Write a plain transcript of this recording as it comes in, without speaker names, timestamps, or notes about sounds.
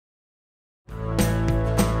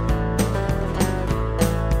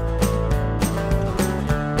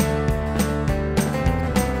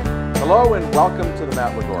Hello and welcome to the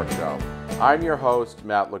Matt Ligor Show. I'm your host,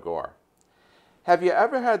 Matt Ligor. Have you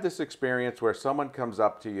ever had this experience where someone comes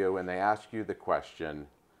up to you and they ask you the question,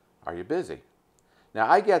 are you busy?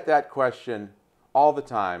 Now, I get that question all the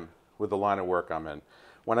time with the line of work I'm in.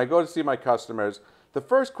 When I go to see my customers, the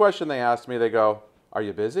first question they ask me, they go, are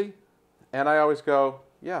you busy? And I always go,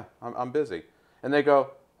 yeah, I'm busy. And they go,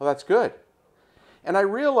 well, that's good. And I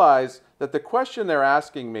realize that the question they're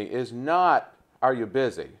asking me is not, are you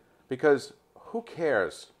busy? Because who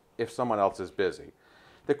cares if someone else is busy?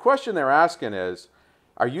 The question they're asking is,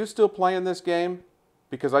 are you still playing this game?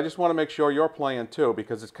 Because I just want to make sure you're playing too,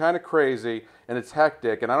 because it's kind of crazy and it's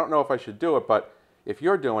hectic and I don't know if I should do it, but if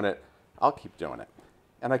you're doing it, I'll keep doing it.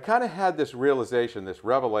 And I kind of had this realization, this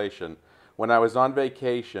revelation, when I was on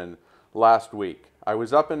vacation last week. I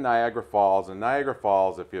was up in Niagara Falls, and Niagara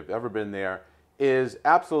Falls, if you've ever been there, is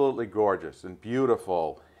absolutely gorgeous and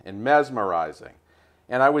beautiful and mesmerizing.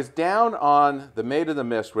 And I was down on the Maid of the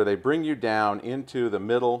Mist, where they bring you down into the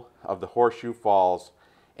middle of the Horseshoe Falls,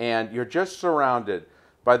 and you're just surrounded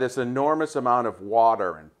by this enormous amount of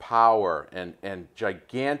water and power and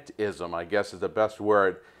gigantism, I guess is the best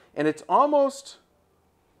word. And it's almost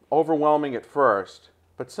overwhelming at first,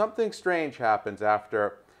 but something strange happens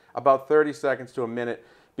after about 30 seconds to a minute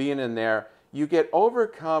being in there. You get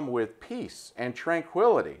overcome with peace and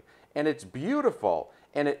tranquility, and it's beautiful.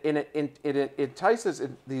 And it entices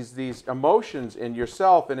these emotions in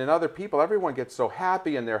yourself and in other people. Everyone gets so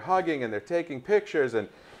happy, and they're hugging, and they're taking pictures, and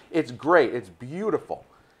it's great. It's beautiful.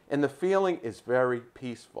 And the feeling is very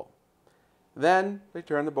peaceful. Then they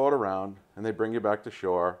turn the boat around, and they bring you back to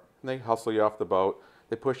shore, and they hustle you off the boat.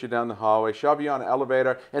 They push you down the hallway, shove you on an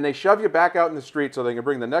elevator, and they shove you back out in the street so they can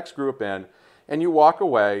bring the next group in, and you walk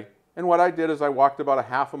away. And what I did is I walked about a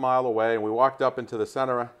half a mile away, and we walked up into the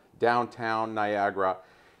center of downtown Niagara,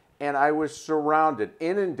 and I was surrounded,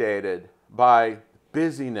 inundated by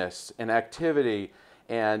busyness and activity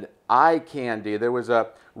and eye candy. There was a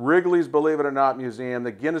Wrigley's Believe It or Not museum,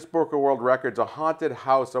 the Guinness Book of World Records, a haunted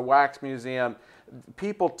house, a wax museum,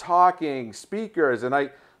 people talking, speakers, and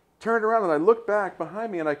I turned around and I looked back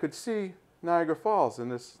behind me and I could see Niagara Falls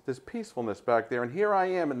and this peacefulness back there, and here I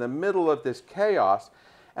am in the middle of this chaos,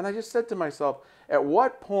 and I just said to myself, at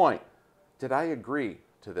what point did I agree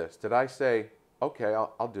to this? Did I say, okay,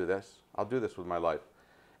 I'll do this. I'll do this with my life?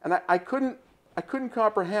 And I couldn't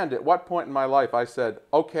comprehend at what point in my life I said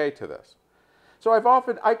okay to this. So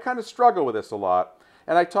I kind of struggle with this a lot,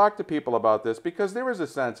 and I talk to people about this because there is a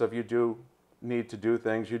sense of you do need to do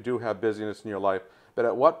things, you do have busyness in your life, but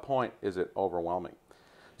at what point is it overwhelming?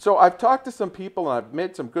 So I've talked to some people, and I've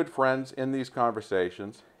made some good friends in these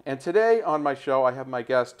conversations, and today on my show I have my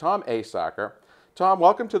guest, Tom Asacker. Tom,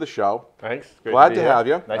 welcome to the show. Thanks. Glad to have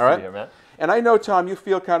you. Nice to be here, Matt. And I know, Tom, you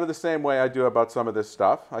feel kind of the same way I do about some of this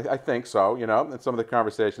stuff. I think so, you know, and some of the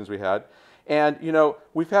conversations we had. And, you know,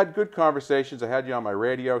 we've had good conversations. I had you on my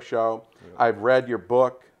radio show. Yep. I've read your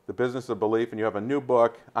book, The Business of Belief, and you have a new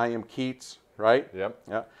book, I Am Keats, right? Yep.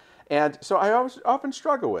 Yeah. And so I often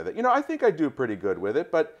struggle with it. You know, I think I do pretty good with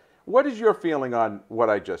it, but what is your feeling on what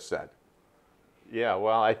I just said? Yeah,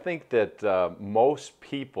 well, I think that most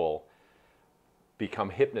people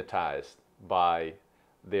become hypnotized by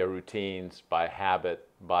their routines, by habit,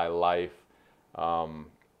 by life. And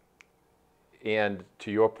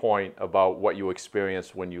to your point about what you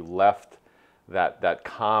experienced when you left that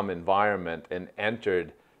calm environment and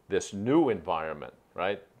entered this new environment,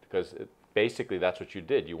 right? Because basically that's what you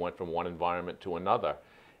did. You went from one environment to another.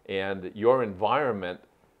 And your environment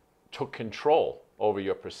took control over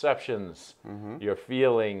your perceptions, your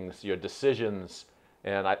feelings, your decisions.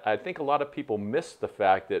 And I think a lot of people miss the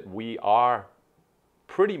fact that we are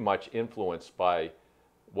pretty much influenced by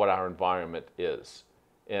what our environment is.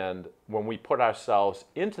 And when we put ourselves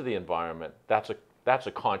into the environment, that's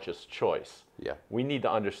a conscious choice. Yeah. We need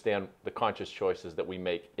to understand the conscious choices that we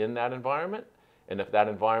make in that environment. And if that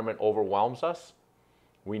environment overwhelms us,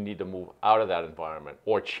 we need to move out of that environment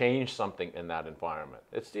or change something in that environment.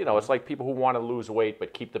 It's, you know, it's like people who want to lose weight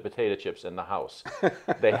but keep the potato chips in the house.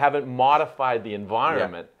 They haven't modified the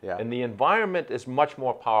environment, and the environment is much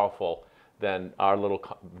more powerful than our little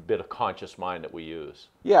bit of conscious mind that we use.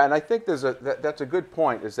 Yeah, and I think that's a good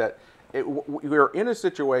point, is that we're in a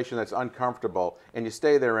situation that's uncomfortable and you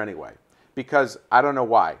stay there anyway because I don't know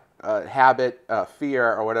why, habit,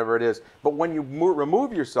 fear, or whatever it is. But when you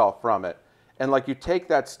remove yourself from it, and like you take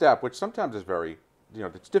that step, which sometimes is very, you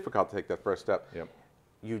know, it's difficult to take that first step. Yep.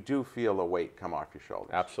 You do feel a weight come off your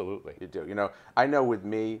shoulders. Absolutely. You do. You know, I know with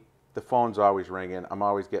me, the phone's always ringing. I'm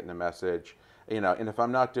always getting a message. You know, and if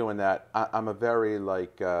I'm not doing that, I'm a very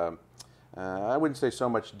I wouldn't say so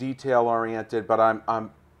much detail oriented, but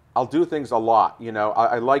I'm I'll do things a lot, you know.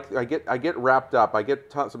 I get wrapped up. I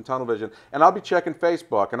get some tunnel vision, and I'll be checking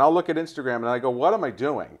Facebook, and I'll look at Instagram, and I go, "What am I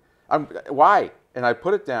doing? Why?" And I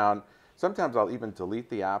put it down. Sometimes I'll even delete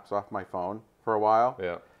the apps off my phone for a while.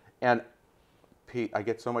 Yeah. And I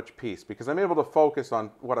get so much peace because I'm able to focus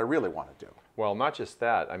on what I really want to do. Well, not just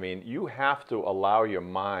that. I mean, you have to allow your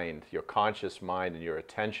mind, your conscious mind, and your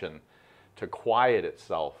attention to quiet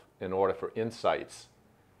itself in order for insights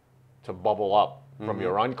to bubble up from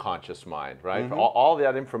your unconscious mind, right? All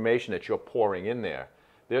that information that you're pouring in there,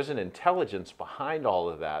 there's an intelligence behind all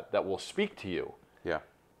of that that will speak to you. Yeah.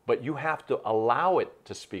 But you have to allow it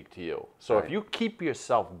to speak to you. So Right. if you keep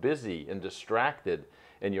yourself busy and distracted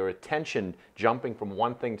and your attention jumping from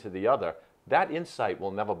one thing to the other, that insight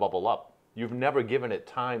will never bubble up. You've never given it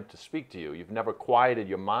time to speak to you. You've never quieted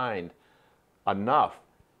your mind enough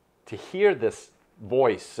to hear this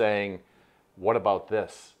voice saying, what about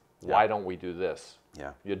this? Why don't we do this?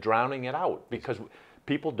 Yeah. You're drowning it out because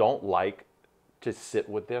people don't like to sit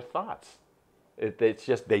with their thoughts. They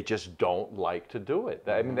just don't like to do it.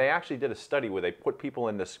 I mean, they actually did a study where they put people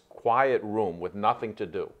in this quiet room with nothing to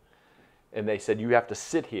do. And they said, you have to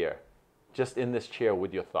sit here just in this chair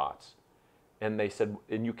with your thoughts. And they said,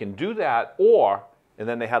 and you can do that, and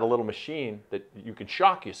then they had a little machine that you could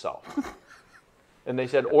shock yourself. And they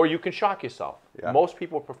said, or you can shock yourself. Yeah. Most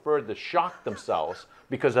people prefer to shock themselves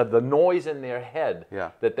because of the noise in their head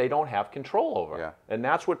that they don't have control over. Yeah. And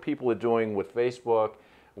that's what people are doing with Facebook,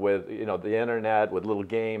 with the internet, with little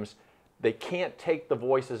games. They can't take the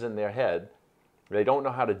voices in their head. They don't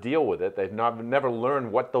know how to deal with it. They've never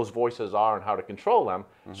learned what those voices are and how to control them.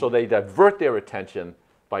 So they divert their attention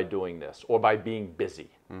by doing this or by being busy.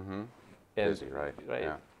 Busy, right?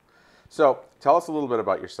 Yeah. So tell us a little bit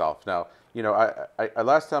about yourself. Now,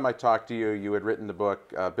 last time I talked to you, you had written the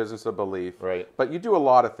book Business of Belief. Right. But you do a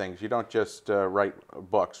lot of things. You don't just write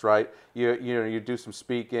books, right? You do some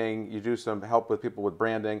speaking. You do some help with people with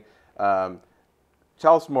branding.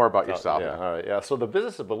 Tell us more about yourself. Yeah, all right. Yeah. So the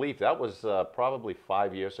Business of Belief, that was probably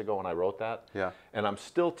 5 years ago when I wrote that. Yeah. And I'm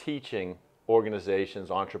still teaching organizations,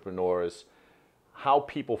 entrepreneurs, how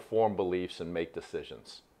people form beliefs and make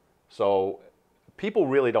decisions. So people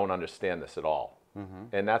really don't understand this at all.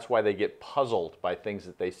 And that's why they get puzzled by things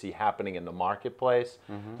that they see happening in the marketplace.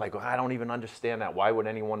 Like, well, I don't even understand that. Why would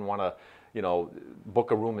anyone want to,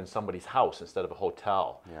 book a room in somebody's house instead of a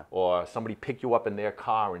hotel? Yeah. Or somebody pick you up in their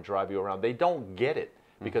car and drive you around? They don't get it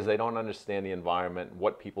because they don't understand the environment,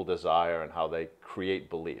 what people desire, and how they create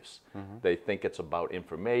beliefs. They think it's about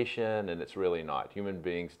information, and it's really not. Human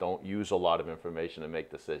beings don't use a lot of information to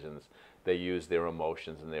make decisions. They use their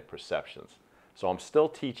emotions and their perceptions. So I'm still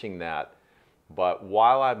teaching that. But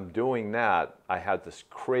while I'm doing that, I had this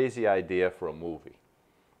crazy idea for a movie.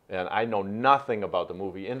 And I know nothing about the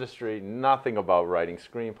movie industry, nothing about writing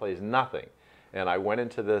screenplays, nothing. And I went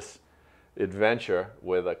into this adventure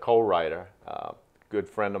with a co-writer, a good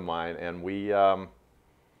friend of mine, and we,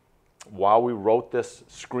 while we wrote this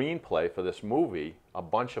screenplay for this movie, a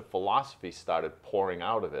bunch of philosophy started pouring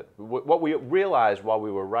out of it. What we realized while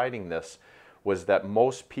we were writing this was that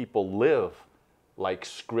most people live like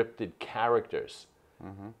scripted characters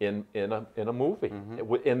in a movie,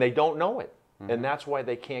 and they don't know it. And that's why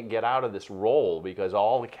they can't get out of this role, because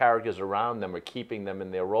all the characters around them are keeping them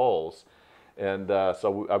in their roles. And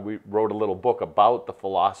so we wrote a little book about the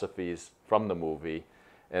philosophies from the movie,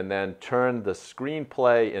 and then turned the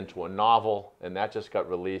screenplay into a novel, and that just got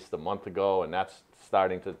released a month ago, and that's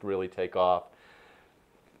starting to really take off.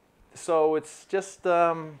 So it's just,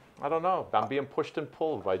 I don't know, I'm being pushed and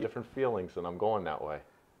pulled by different feelings, and I'm going that way.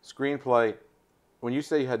 Screenplay, when you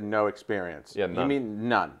say you had no experience, Yeah, none. you mean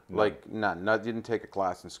none? Like none? No, you didn't take a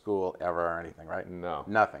class in school ever or anything, right? No.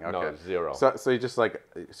 Nothing, okay. No, zero. So you just like,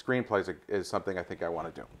 screenplays is something I think I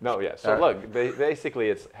want to do. No, yeah. So look, basically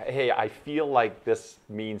it's, hey, I feel like this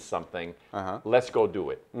means something. Let's go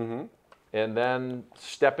do it. And then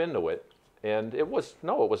step into it. And it was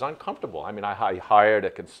uncomfortable. I mean, I hired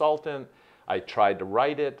a consultant. I tried to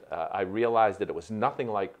write it. I realized that it was nothing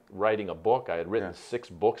like writing a book. I had written 6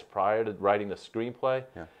 books prior to writing the screenplay.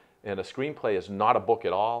 Yeah. And a screenplay is not a book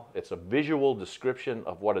at all. It's a visual description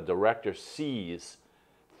of what a director sees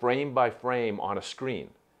frame by frame on a screen.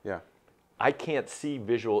 Yeah. I can't see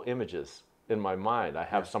visual images in my mind. I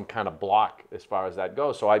have some kind of block as far as that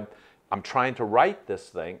goes. So I'm trying to write this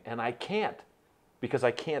thing, and I can't, because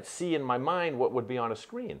I can't see in my mind what would be on a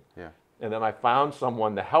screen. Yeah. And then I found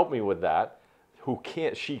someone to help me with that,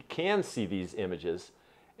 she can see these images,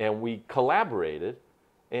 and we collaborated.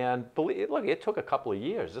 And look, it took a couple of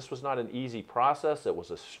years. This was not an easy process. It was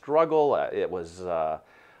a struggle. It was,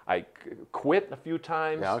 I quit a few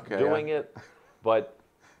times doing it, but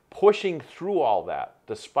pushing through all that,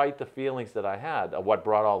 despite the feelings that I had, are what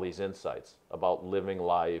brought all these insights about living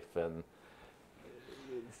life, and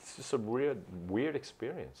it's just a weird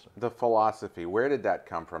experience. The philosophy, where did that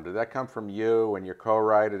come from? Did that come from you and your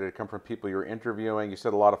co-writer? Did it come from people you were interviewing? You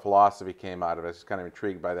said a lot of philosophy came out of it. I was kind of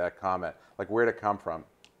intrigued by that comment. Like, where did it come from?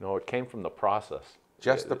 No, it came from the process.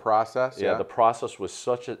 Just the process? Yeah, the process was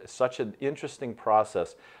such an interesting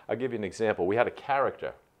process. I'll give you an example. We had a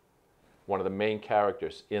character, one of the main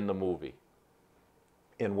characters in the movie,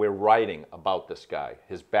 and we're writing about this guy,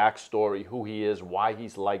 his backstory, who he is, why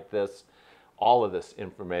he's like this, all of this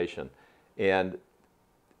information. And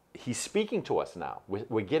he's speaking to us now.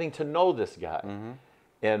 We're getting to know this guy. Mm-hmm.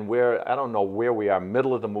 And we're, I don't know where we are,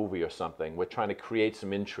 middle of the movie or something. We're trying to create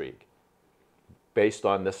some intrigue based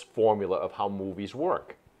on this formula of how movies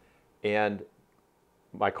work. And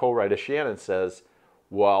my co-writer Shannon says,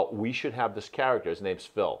 well, we should have this character. His name's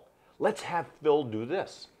Phil. Let's have Phil do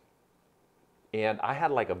this. And I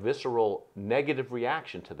had like a visceral negative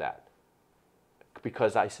reaction to that,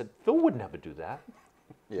 because I said, Phil would never do that.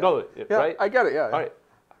 Yeah. No, yeah, right? I get it, yeah. All right.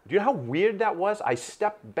 Do you know how weird that was? I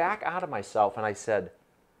stepped back out of myself and I said,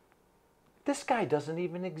 this guy doesn't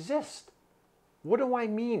even exist. What do I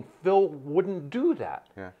mean Phil wouldn't do that?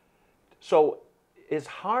 Yeah. So as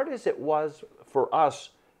hard as it was for us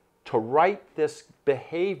to write this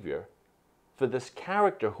behavior for this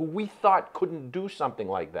character who we thought couldn't do something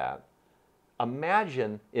like that,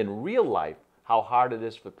 imagine in real life how hard it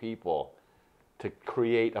is for people to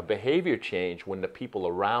create a behavior change when the people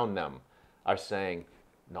around them are saying,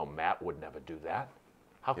 no, Matt would never do that.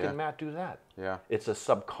 How can Matt do that? Yeah. It's a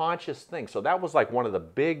subconscious thing. So that was like one of the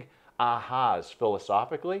big ahas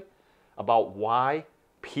philosophically about why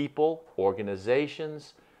people,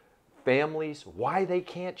 organizations, families, why they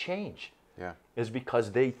can't change. Yeah. Is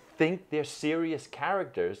because they think they're serious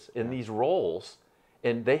characters in these roles,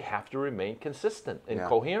 and they have to remain consistent and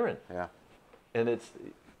coherent. Yeah.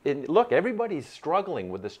 And look, everybody's struggling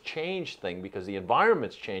with this change thing because the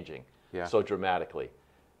environment's changing so dramatically.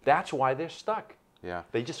 That's why they're stuck. Yeah.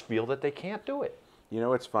 They just feel that they can't do it. You know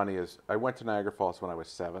what's funny is I went to Niagara Falls when I was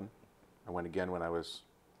 7. I went again when I was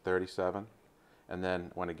 37, and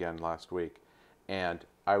then went again last week. And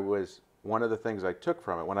one of the things I took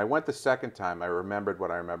from it, when I went the second time, I remembered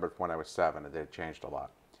what I remembered when I was 7, and it had changed a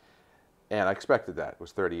lot. And I expected that. It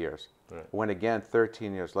was 30 years. Right. When again,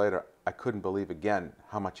 13 years later, I couldn't believe again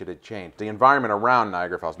how much it had changed. The environment around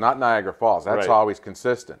Niagara Falls, not Niagara Falls, that's always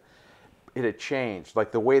consistent. It had changed,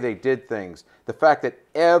 like the way they did things. The fact that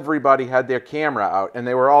everybody had their camera out and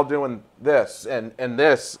they were all doing this and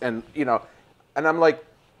this and, you know, and I'm like,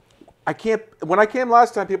 I can't, when I came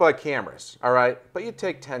last time, people had cameras, all right? But you'd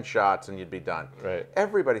take 10 shots and you'd be done. Right.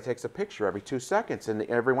 Everybody takes a picture every 2 seconds and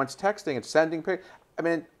everyone's texting and sending pictures. I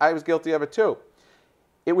mean, I was guilty of it too.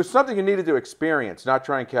 It was something you needed to experience, not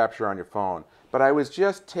try and capture on your phone. But I was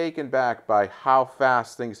just taken back by how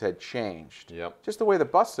fast things had changed. Yep. Just the way the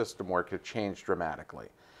bus system worked had changed dramatically.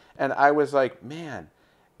 And I was like, man,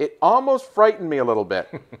 it almost frightened me a little bit,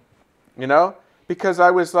 you know? Because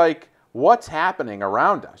I was like, what's happening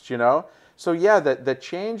around us, you know? So yeah, the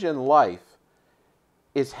change in life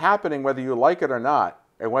is happening whether you like it or not,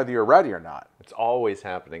 and whether you're ready or not. It's always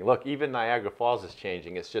happening. Look, even Niagara Falls is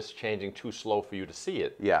changing. It's just changing too slow for you to see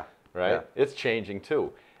it. Yeah. Right? Yeah. It's changing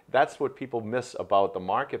too. That's what people miss about the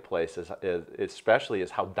marketplace, especially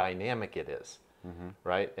is how dynamic it is. Mm-hmm.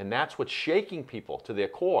 Right? And that's what's shaking people to their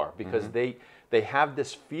core, because they have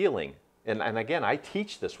this feeling. And again, I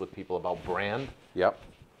teach this with people about brand. Yep.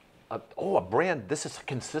 A brand, this is a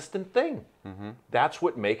consistent thing. Mm-hmm. That's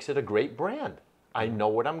what makes it a great brand. I know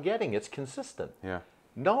what I'm getting. It's consistent. Yeah.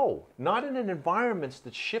 No, not in an environment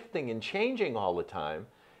that's shifting and changing all the time.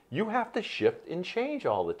 You have to shift and change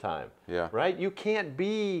all the time. Yeah. Right? You can't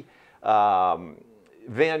be Van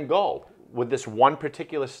Gogh with this one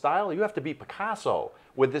particular style. You have to be Picasso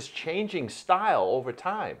with this changing style over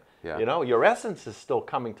time. Yeah. You know, your essence is still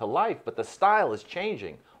coming to life, but the style is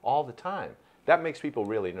changing all the time. That makes people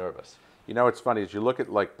really nervous. You know, what's funny is you look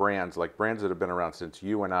at like brands that have been around since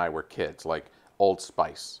you and I were kids, like Old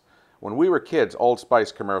Spice. When we were kids, Old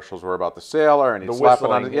Spice commercials were about the sailor and he'd slap it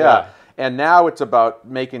on it. Yeah. And now it's about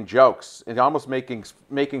making jokes and almost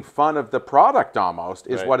making fun of the product almost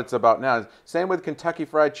is what it's about now. Same with Kentucky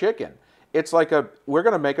Fried Chicken. It's like we're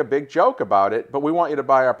going to make a big joke about it, but we want you to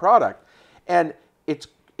buy our product. And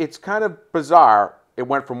it's kind of bizarre. It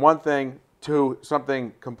went from one thing to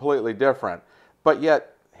something completely different. But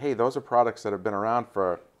yet, hey, those are products that have been around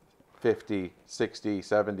for 50, 60,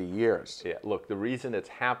 70 years. Yeah, look, the reason it's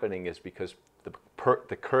happening is because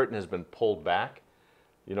the curtain has been pulled back.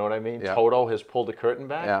 You know what I mean? Yeah. Toto has pulled the curtain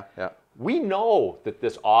back. Yeah, yeah. We know that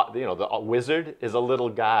this, the wizard is a little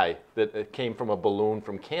guy that came from a balloon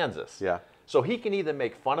from Kansas. Yeah. So he can either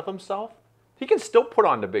make fun of himself, he can still put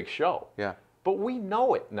on the big show. Yeah. But we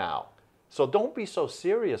know it now. So don't be so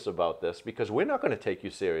serious about this, because we're not going to take you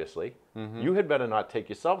seriously. You had better not take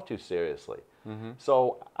yourself too seriously.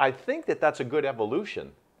 So I think that that's a good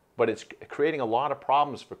evolution, but it's creating a lot of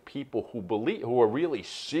problems for people who are really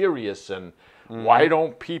serious, and why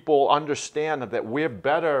don't people understand that we're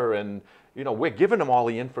better, and we're giving them all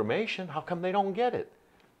the information. How come they don't get it?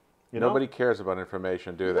 Nobody cares about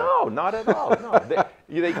information, do they? No, not at all. No,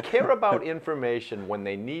 they care about information when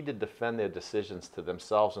they need to defend their decisions to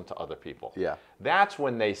themselves and to other people. Yeah. That's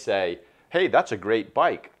when they say, "Hey, that's a great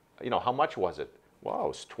bike. How much was it?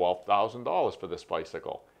 Wow, it's $12,000 for this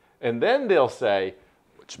bicycle." And then they'll say,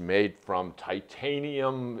 "It's made from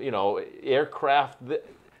titanium, aircraft."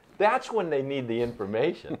 That's when they need the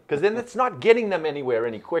information, because then it's not getting them anywhere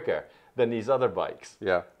any quicker than these other bikes.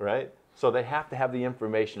 Yeah. Right? So they have to have the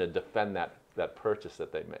information to defend that purchase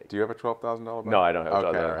that they made. Do you have a $12,000 bike? No, I don't have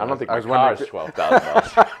Okay, $12,000. right. I don't think I my was car is wondering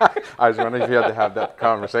 $12,000. I was wondering if you had to have that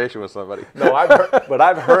conversation with somebody. No, but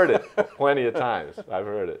I've heard it plenty of times. I've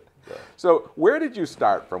heard it. So where did you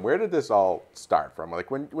start from? Where did this all start from?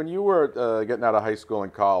 Like when you were getting out of high school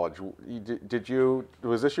and college,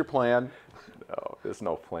 was this your plan? No, there's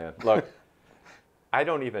no plan. Look, I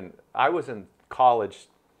was in college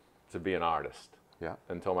to be an artist. Yeah.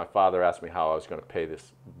 Until my father asked me how I was going to pay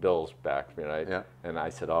this bills back, right? Yeah. And I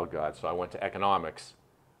said, "Oh God!" So I went to economics,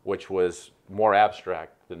 which was more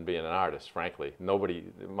abstract than being an artist. Frankly,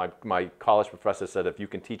 my college professor said, if you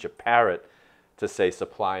can teach a parrot to say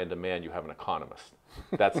supply and demand, you have an economist.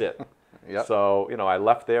 That's it. Yep. So I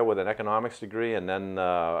left there with an economics degree, and then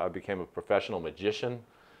I became a professional magician.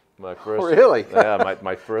 Really? Yeah.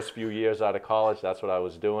 My first few years out of college, that's what I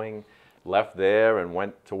was doing. Left there and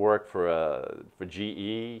went to work for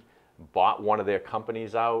GE, bought one of their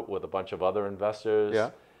companies out with a bunch of other investors.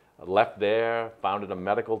 Yeah. Left there, founded a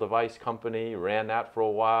medical device company, ran that for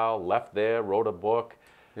a while, left there, wrote a book,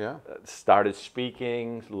 Yeah. started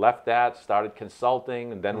speaking, left that, started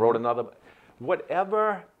consulting, and then wrote another.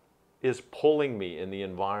 Whatever is pulling me in the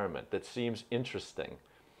environment that seems interesting,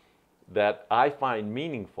 that I find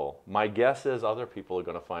meaningful, my guess is other people are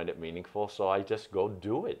going to find it meaningful, so I just go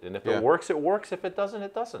do it. And if it works, it works. If it doesn't,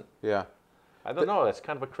 it doesn't. Yeah. I don't know. That's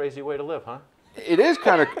kind of a crazy way to live, huh? It is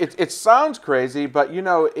kind of, it sounds crazy, but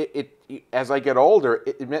as I get older,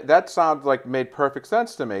 that sounds like made perfect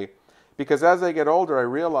sense to me, because as I get older, I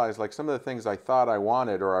realize like some of the things I thought I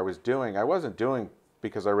wanted or I was doing, I wasn't doing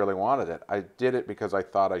because I really wanted it. I did it because I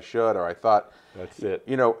thought I should, or I thought. That's it.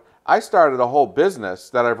 I started a whole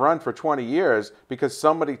business that I've run for 20 years because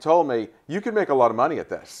somebody told me, you can make a lot of money at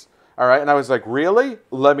this. All right. And I was like, really?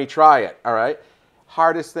 Let me try it. All right.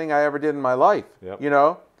 Hardest thing I ever did in my life, Yep.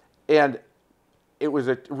 And it was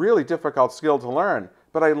a really difficult skill to learn,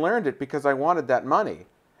 but I learned it because I wanted that money.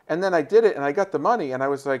 And then I did it and I got the money and I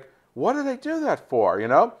was like, what did I do that for?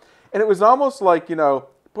 And it was almost like,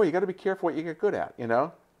 boy, you got to be careful what you get good at, in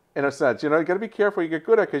a sense, you got to be careful what you get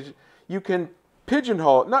good at, because you can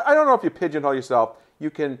pigeonhole. No, I don't know if you pigeonhole yourself. You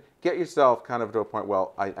can get yourself kind of to a point,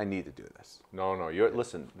 well, I need to do this. No.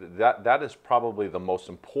 Listen, that is probably the most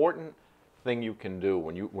important thing you can do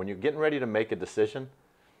when you're getting ready to make a decision.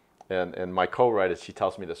 And my co-writer, she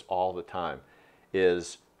tells me this all the time,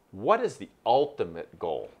 is what is the ultimate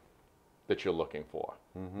goal that you're looking for?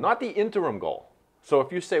 Not the interim goal. So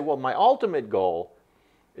if you say, well, my ultimate goal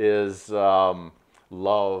is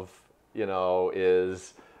love,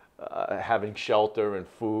 is having shelter and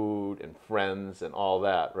food and friends and all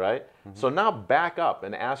that, right? So now back up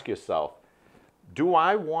and ask yourself, do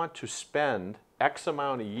I want to spend X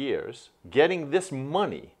amount of years getting this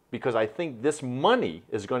money because I think this money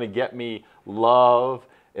is going to get me love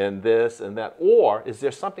and this and that? Or is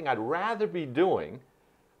there something I'd rather be doing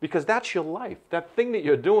because that's your life? That thing that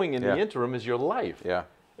you're doing in the interim is your life. Yeah.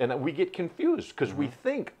 And we get confused because we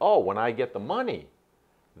think, oh, when I get the money,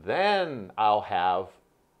 then I'll have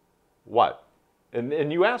what?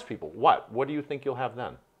 And you ask people, what? What do you think you'll have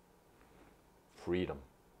then? Freedom.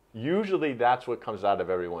 Usually that's what comes out of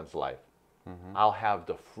everyone's life. I'll have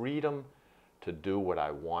the freedom to do what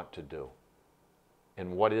I want to do.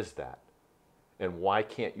 And what is that? And why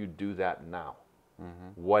can't you do that now?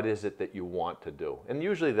 What is it that you want to do? And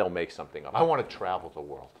usually they'll make something up. I want to travel the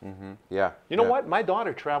world. Yeah. You know what? My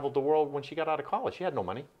daughter traveled the world when she got out of college. She had no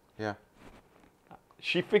money. Yeah.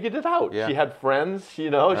 She figured it out. Yeah. She had friends,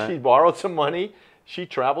 Right. She borrowed some money. She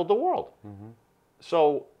traveled the world.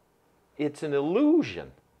 So it's an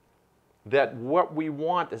illusion that what we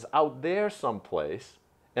want is out there someplace,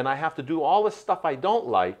 and I have to do all the stuff I don't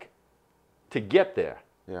like to get there.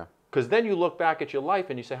 Yeah. Because then you look back at your life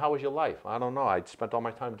and you say, how was your life? I don't know. I spent all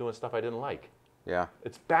my time doing stuff I didn't like. Yeah.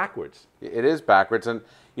 It's backwards. It is backwards. And,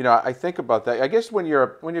 you know, I think about that. I guess when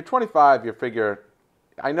you're 25, you figure,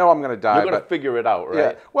 I know I'm going to die. You're going to figure it out, right?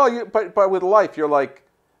 Yeah. Well, but with life, you're like,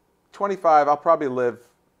 25, I'll probably live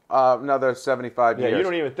another 75 years. Yeah, you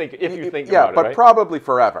don't even think, if you think yeah, about it, but right? probably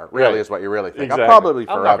forever, really, Right. is what you really think. Exactly. I'll probably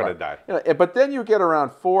forever. I'm not going to die. You know, but then you get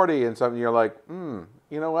around 40 and something, you're like, you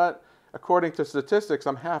know what? According to statistics,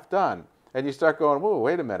 I'm half done. And you start going, whoa,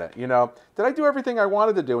 wait a minute. You know, did I do everything I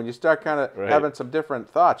wanted to do? And you start kind of having some different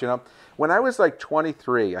thoughts, you know. When I was like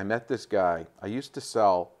 23, I met this guy. I used to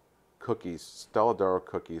sell cookies, Stella D'Oro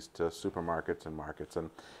cookies, to supermarkets and markets. And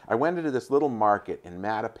I went into this little market in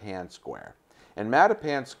Mattapan Square. And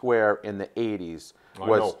Mattapan Square in the 80s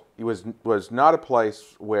was not a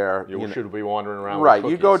place where you should be wandering around right,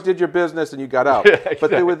 with you go did your business and you got out. Exactly.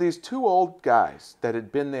 But there were these two old guys that had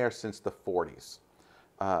been there since the 40s.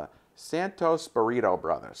 Santos Burrito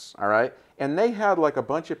Brothers, all right? And they had like a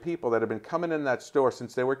bunch of people that had been coming in that store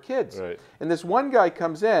since they were kids. Right. And this one guy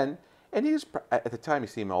comes in, and he's, at the time he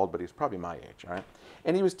seemed old, but he was probably my age, all right?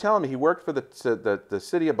 And he was telling me he worked for the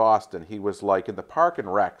city of Boston. He was like in the park and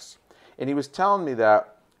recs. And he was telling me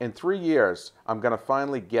that in 3 years, I'm going to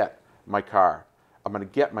finally get my car. I'm going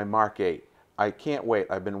to get my Mark 8. I can't wait.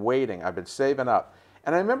 I've been waiting. I've been saving up.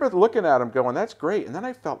 And I remember looking at him going, that's great. And then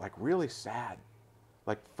I felt like really sad,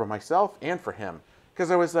 like for myself and for him.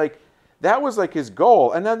 Because I was like, that was like his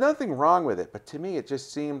goal. And there's nothing wrong with it. But to me, it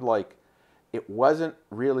just seemed like it wasn't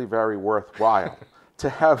really very worthwhile to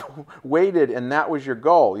have waited and that was your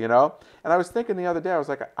goal, you know? And I was thinking the other day, I was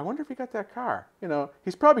like, I wonder if he got that car. You know,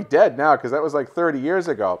 he's probably dead now because that was like 30 years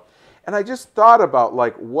ago. And I just thought about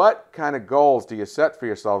like what kind of goals do you set for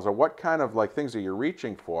yourselves or what kind of like things are you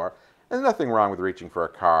reaching for? And nothing wrong with reaching for a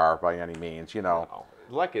car by any means, you know. No.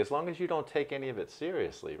 Like, as long as you don't take any of it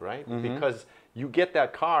seriously, right? Because you get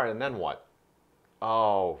that car and then what?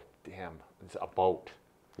 Oh, damn, it's a boat.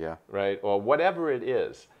 Yeah. Right? Or whatever it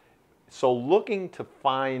is. So looking to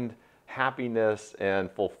find happiness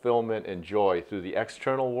and fulfillment and joy through the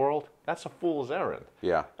external world, that's a fool's errand.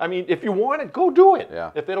 Yeah. I mean, if you want it, go do it.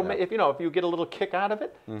 Yeah. If it'll, if you get a little kick out of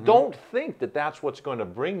it, don't think that that's what's going to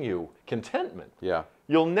bring you contentment. Yeah.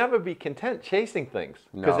 You'll never be content chasing things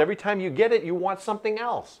because every time you get it, you want something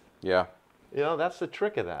else. Yeah. You know, that's the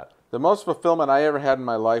trick of that. The most fulfillment I ever had in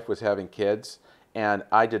my life was having kids, and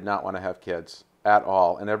I did not want to have kids at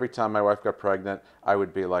all. And every time my wife got pregnant, I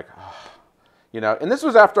would be like, oh. You know, and this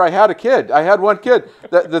was after I had a kid. I had one kid.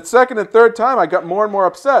 The second and third time, I got more and more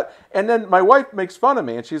upset. And then my wife makes fun of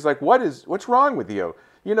me, and she's like, what's wrong with you?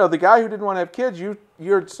 You know, the guy who didn't want to have kids,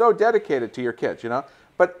 you're so dedicated to your kids, you know?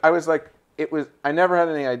 But I was like, I never had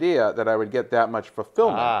any idea that I would get that much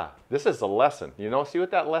fulfillment. This is a lesson. You know, see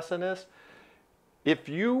what that lesson is? If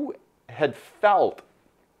you had felt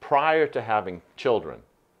prior to having children,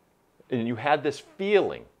 and you had this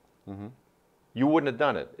feeling, you wouldn't have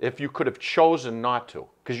done it if you could have chosen not to.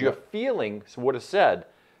 Because your feelings would have said,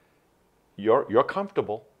 you're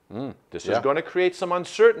comfortable. This is going to create some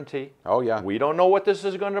uncertainty. Oh, yeah. We don't know what this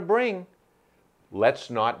is going to bring. Let's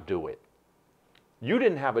not do it. You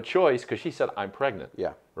didn't have a choice because she said, I'm pregnant.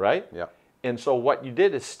 Yeah. Right? Yeah. And so what you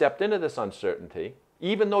did is stepped into this uncertainty,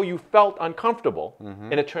 even though you felt uncomfortable,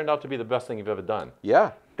 and it turned out to be the best thing you've ever done.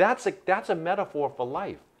 Yeah. That's a metaphor for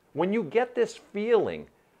life. When you get this feeling,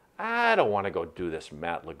 I don't want to go do this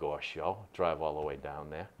Matt Ligor show, drive all the way down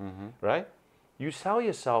there, right? You tell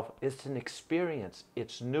yourself, it's an experience,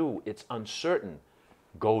 it's new, it's uncertain.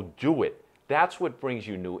 Go do it. That's what brings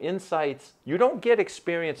you new insights. You don't get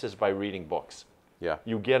experiences by reading books. Yeah.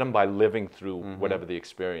 You get them by living through whatever the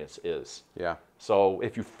experience is. Yeah. So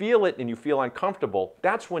if you feel it and you feel uncomfortable,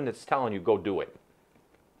 that's when it's telling you, go do it.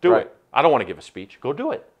 Do it. I don't want to give a speech. Go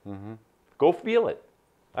do it. Go feel it.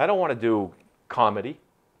 I don't want to do comedy.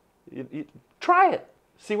 Try it.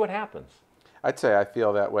 See what happens. I'd say I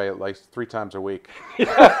feel that way at least 3 times a week.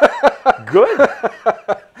 Good.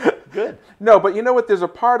 Good. No, but you know what? There's a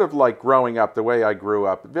part of like growing up, the way I grew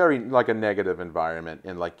up, very like a negative environment,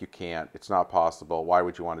 and like you can't, it's not possible. Why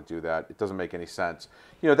would you want to do that? It doesn't make any sense.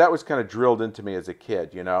 You know, that was kind of drilled into me as a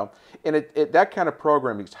kid, you know? And that kind of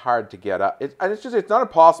programming is hard to get out. It's not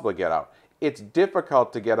impossible to get out. It's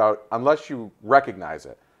difficult to get out unless you recognize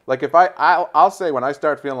it. Like if I'll say when I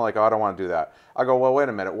start feeling like, oh, I don't want to do that, I'll go, well, wait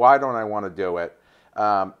a minute, why don't I want to do it?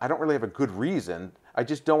 I don't really have a good reason. I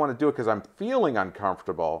just don't want to do it because I'm feeling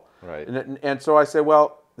uncomfortable. Right. And so I say,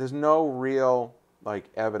 well, there's no real like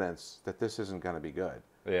evidence that this isn't going to be good.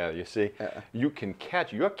 Yeah, you see, you're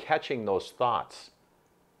catching those thoughts,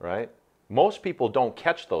 right? Most people don't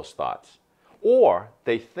catch those thoughts. or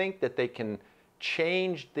they think that they can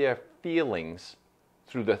change their feelings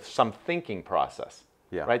through some thinking process.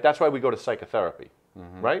 Yeah. Right? That's why we go to psychotherapy.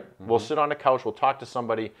 Right? We'll sit on a couch, we'll talk to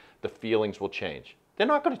somebody, the feelings will change. They're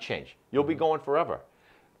not going to change. You'll be going forever.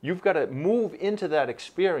 You've got to move into that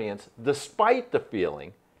experience despite the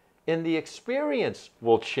feeling, and the experience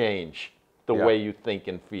will change the way you think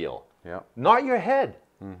and feel. Yeah. Not your head.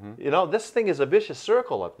 You know, this thing is a vicious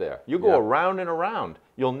circle up there. You go around and around.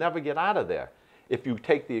 You'll never get out of there. If you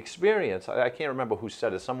take the experience, I can't remember who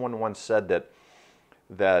said it. Someone once said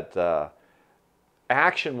that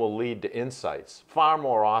action will lead to insights far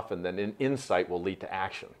more often than an insight will lead to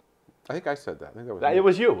action. I think I said that. I think that was It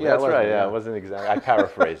was you. Yeah, That's it was right. me, Yeah, it wasn't exactly. I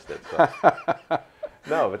paraphrased it. So.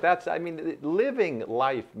 No, but that's, I mean, living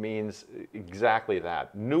life means exactly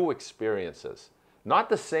that. New experiences. Not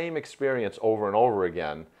the same experience over and over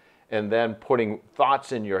again and then putting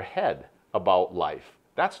thoughts in your head about life.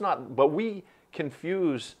 That's not, but we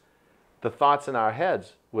confuse the thoughts in our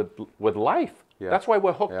heads with life. Yeah. That's why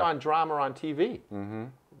we're hooked on drama on TV.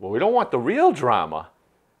 Well, we don't want the real drama.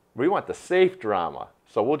 We want the safe drama.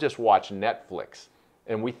 So we'll just watch Netflix,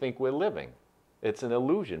 and we think we're living. It's an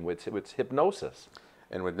illusion. It's hypnosis.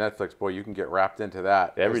 And with Netflix, boy, you can get wrapped into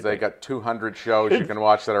that. Everything. They got 200 shows you can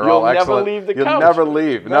watch that are all excellent. You'll never leave the couch. You'll never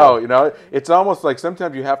leave. No, you know, it's almost like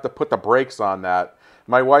sometimes you have to put the brakes on that.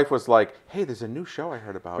 My wife was like, hey, there's a new show I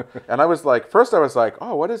heard about. And I was like, first I was like,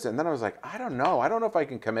 oh, what is it? And then I was like, I don't know. I don't know if I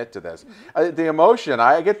can commit to this. The emotion,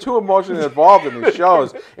 I get too emotionally involved in these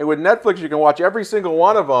shows. And with Netflix, you can watch every single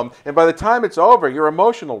one of them. And by the time it's over, you're an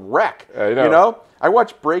emotional wreck. I know. You know? I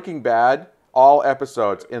watched Breaking Bad, all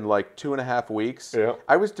episodes, in like 2.5 weeks. Yeah.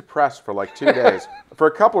 I was depressed for like 2 days for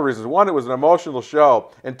a couple of reasons. One, it was an emotional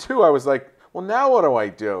show. And two, I was like, well, now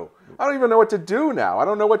what do? I don't even know what to do now. I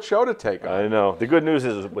don't know what show to take on. I know. The good news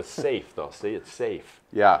is it was safe, though. See, it's safe.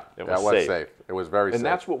 Yeah, that was safe. It was very safe. And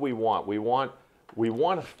that's what we want. We want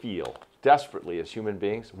to feel desperately as human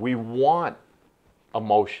beings. We want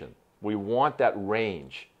emotion. We want that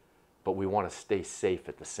range, but we want to stay safe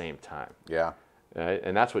at the same time. Yeah. Right?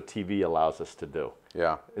 And that's what TV allows us to do.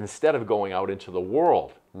 Yeah. Instead of going out into the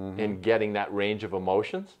world and getting that range of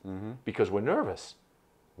emotions, because we're nervous.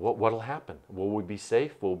 What'll happen? Will we be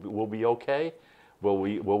safe? Will we be okay? Will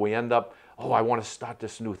we end up, oh, I want to start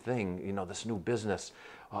this new thing, you know, this new business.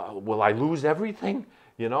 Will I lose everything?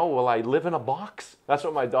 You know, will I live in a box? That's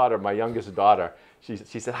what my youngest daughter, she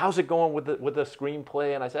said, how's it going with the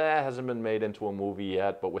screenplay? And I said, it hasn't been made into a movie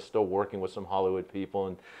yet, but we're still working with some Hollywood people.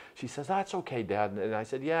 And she says, that's okay, Dad. And I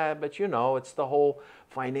said, yeah, but you know, it's the whole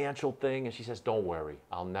financial thing. And she says, don't worry,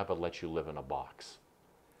 I'll never let you live in a box.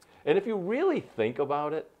 And if you really think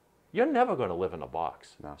about it, you're never going to live in a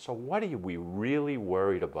box. No. So what are we really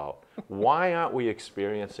worried about? Why aren't we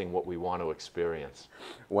experiencing what we want to experience?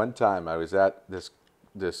 One time I was at this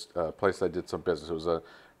place I did some business. It was a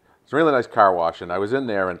really nice car wash, and I was in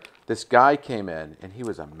there, and this guy came in, and he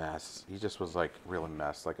was a mess. He just was like really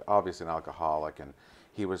mess, like obviously an alcoholic, and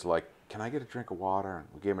he was like, can I get a drink of water? And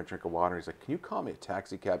we gave him a drink of water. He's like, can you call me a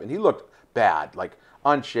taxi cab? And he looked bad, like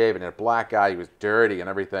unshaven, and a black guy. He was dirty and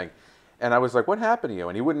everything. And I was like, what happened to you?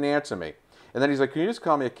 And he wouldn't answer me. And then he's like, can you just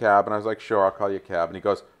call me a cab? And I was like, sure, I'll call you a cab. And he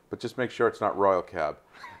goes, but just make sure it's not Royal Cab.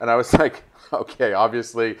 And I was like, okay,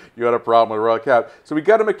 obviously you had a problem with Royal Cab. So we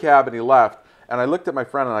got him a cab and he left. And I looked at my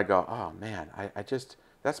friend and I go, oh man,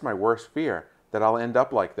 that's my worst fear, that I'll end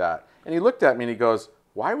up like that. And he looked at me and he goes,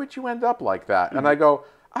 why would you end up like that? And I go,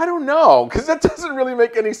 I don't know, because that doesn't really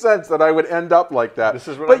make any sense that I would end up like that. This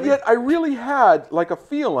is what but I mean. Yet I really had like a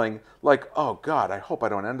feeling like, oh God, I hope I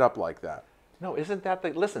don't end up like that. No, isn't that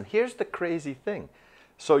the, listen, here's the crazy thing.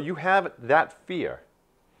 So you have that fear,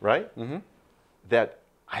 right? That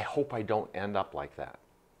I hope I don't end up like that.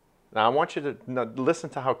 Now I want you to listen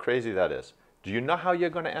to how crazy that is. Do you know how you're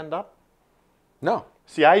going to end up? No.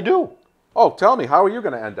 See, I do. Oh, tell me, how are you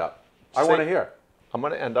going to end up? I want to hear. I'm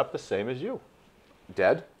going to end up the same as you.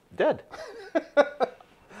 Dead? Dead.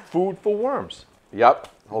 Food for worms. Yep.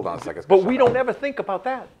 Hold on a second. But we don't ever think about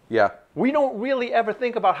that. Yeah. We don't really ever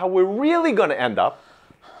think about how we're really going to end up,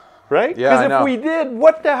 right? Yeah, I know. Because if we did,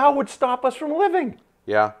 what the hell would stop us from living?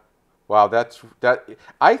 Yeah. Wow, that.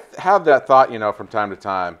 I have that thought, you know, from time to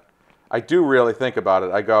time. I do really think about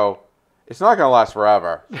it. I go, it's not going to last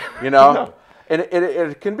forever, you know? No. And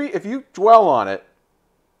it can be, if you dwell on it,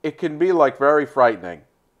 it can be like very frightening.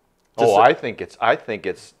 Oh, I think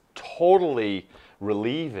it's totally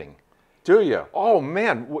relieving. Do you? Oh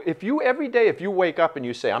man, if you every day, if you wake up and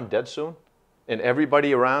you say, I'm dead soon, and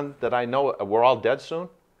everybody around that I know, we're all dead soon,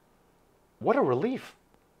 what a relief.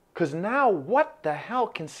 Because now what the hell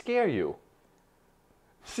can scare you?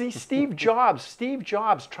 See, Steve Jobs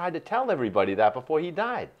tried to tell everybody that before he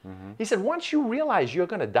died. He said, once you realize you're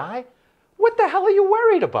going to die, what the hell are you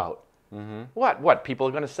worried about? What people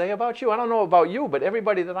are going to say about you? I don't know about you, but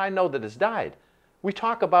everybody that I know that has died, we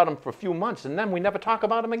talk about them for a few months, and then we never talk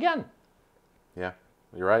about them again. Yeah,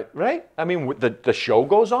 you're right. Right? I mean, the show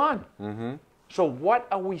goes on. So what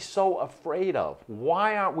are we so afraid of?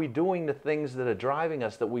 Why aren't we doing the things that are driving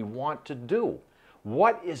us that we want to do?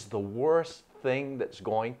 What is the worst thing that's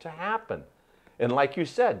going to happen? And like you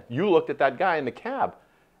said, you looked at that guy in the cab,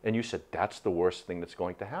 and you said, that's the worst thing that's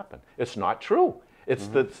going to happen. It's not true. It's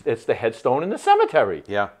the headstone in the cemetery.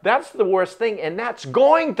 Yeah. That's the worst thing, and that's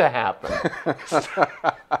going to happen.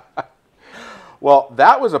 Well,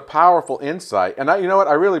 that was a powerful insight. And you know what?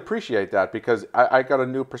 I really appreciate that because I got a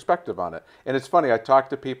new perspective on it. And it's funny, I talk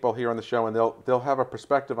to people here on the show and they'll have a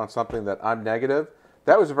perspective on something that I'm negative.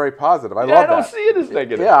 That was very positive. I love that. I don't see it as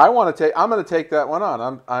negative. Yeah, I'm going to take that one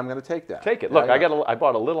on. I'm going to take that. Take it. Look, I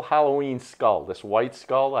bought a little Halloween skull, this white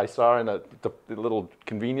skull I saw in the little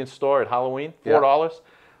convenience store at Halloween, $4. Yeah.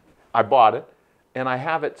 I bought it, and I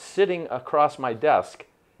have it sitting across my desk,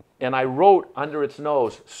 and I wrote under its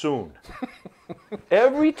nose, soon.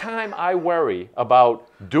 Every time I worry about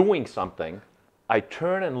doing something, I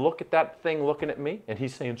turn and look at that thing looking at me, and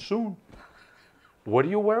he's saying, soon. What are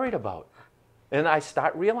you worried about? And I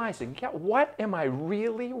start realizing, yeah, what am I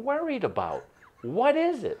really worried about? What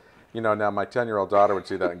is it? You know, now my 10-year-old daughter would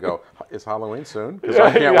see that and go, is Halloween soon? Because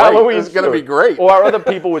I can't wait. It's going to be great. Or other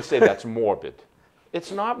people would say that's morbid.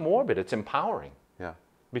 It's not morbid. It's empowering. Yeah.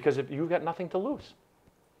 Because if you've got nothing to lose.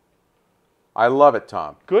 I love it,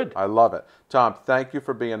 Tom. Good. I love it. Tom, thank you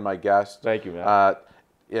for being my guest. Thank you, Matt.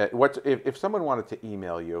 Yeah, if someone wanted to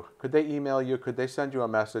email you, could they email you? Could they send you a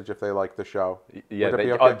message if they like the show? Yeah,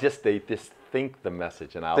 they just think the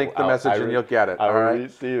message, and and you'll get it. I'll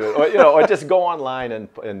receive it. Or just go online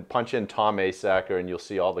and punch in Tom Asacker, and you'll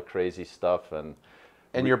see all the crazy stuff. And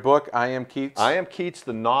your book, I Am Keats. I Am Keats,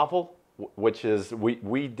 the novel, which is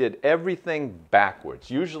we did everything backwards.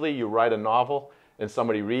 Usually, you write a novel and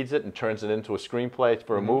somebody reads it and turns it into a screenplay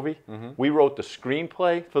for a movie. We wrote the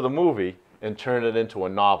screenplay for the movie and turn it into a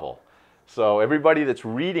novel. So everybody that's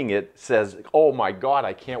reading it says, oh my God,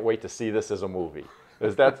 I can't wait to see this as a movie.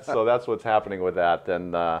 So that's what's happening with that.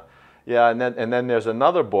 And and then there's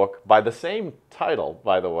another book by the same title,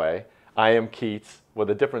 by the way, I Am Keats, with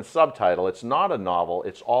a different subtitle. It's not a novel,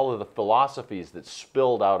 it's all of the philosophies that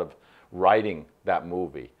spilled out of writing that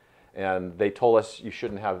movie. And they told us you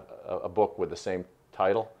shouldn't have a book with the same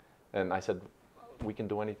title. And I said, we can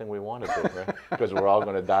do anything we want to do, right? Because we're all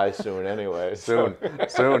going to die soon anyway. Soon.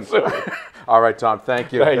 All right, Tom,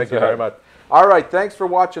 thank you. Thank you very much. All right, thanks for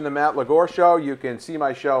watching The Matt Ligor Show. You can see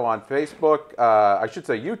my show on Facebook, I should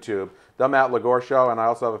say YouTube, The Matt Ligor Show, and I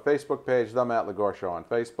also have a Facebook page, The Matt Ligor Show on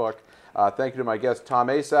Facebook. Thank you to my guest, Tom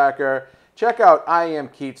Asacker. Check out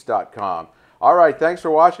IamKeats.com. All right, thanks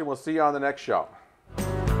for watching. We'll see you on the next show.